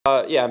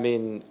Yeah, I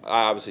mean,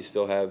 I obviously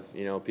still have,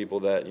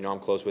 people that, I'm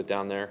close with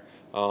down there.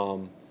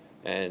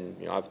 And,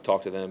 I've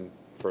talked to them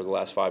for the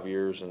last 5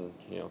 years and,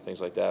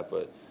 things like that.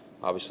 But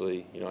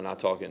obviously, not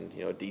talking,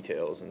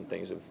 details and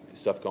things of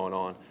stuff going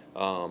on.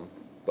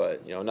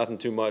 But, nothing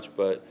too much,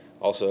 but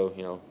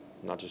also,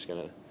 not just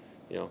going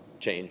to,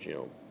 change,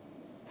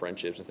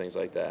 friendships and things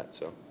like that.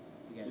 So.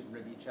 You guys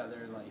rib each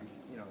other, like,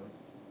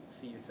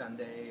 see you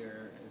Sunday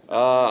or?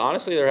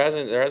 Honestly, there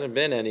hasn't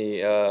been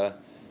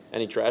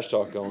any trash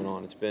talk going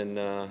on. It's been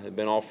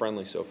all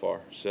friendly so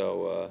far,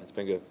 so it's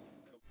been good.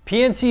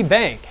 PNC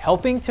Bank,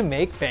 helping to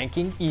make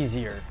banking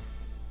easier.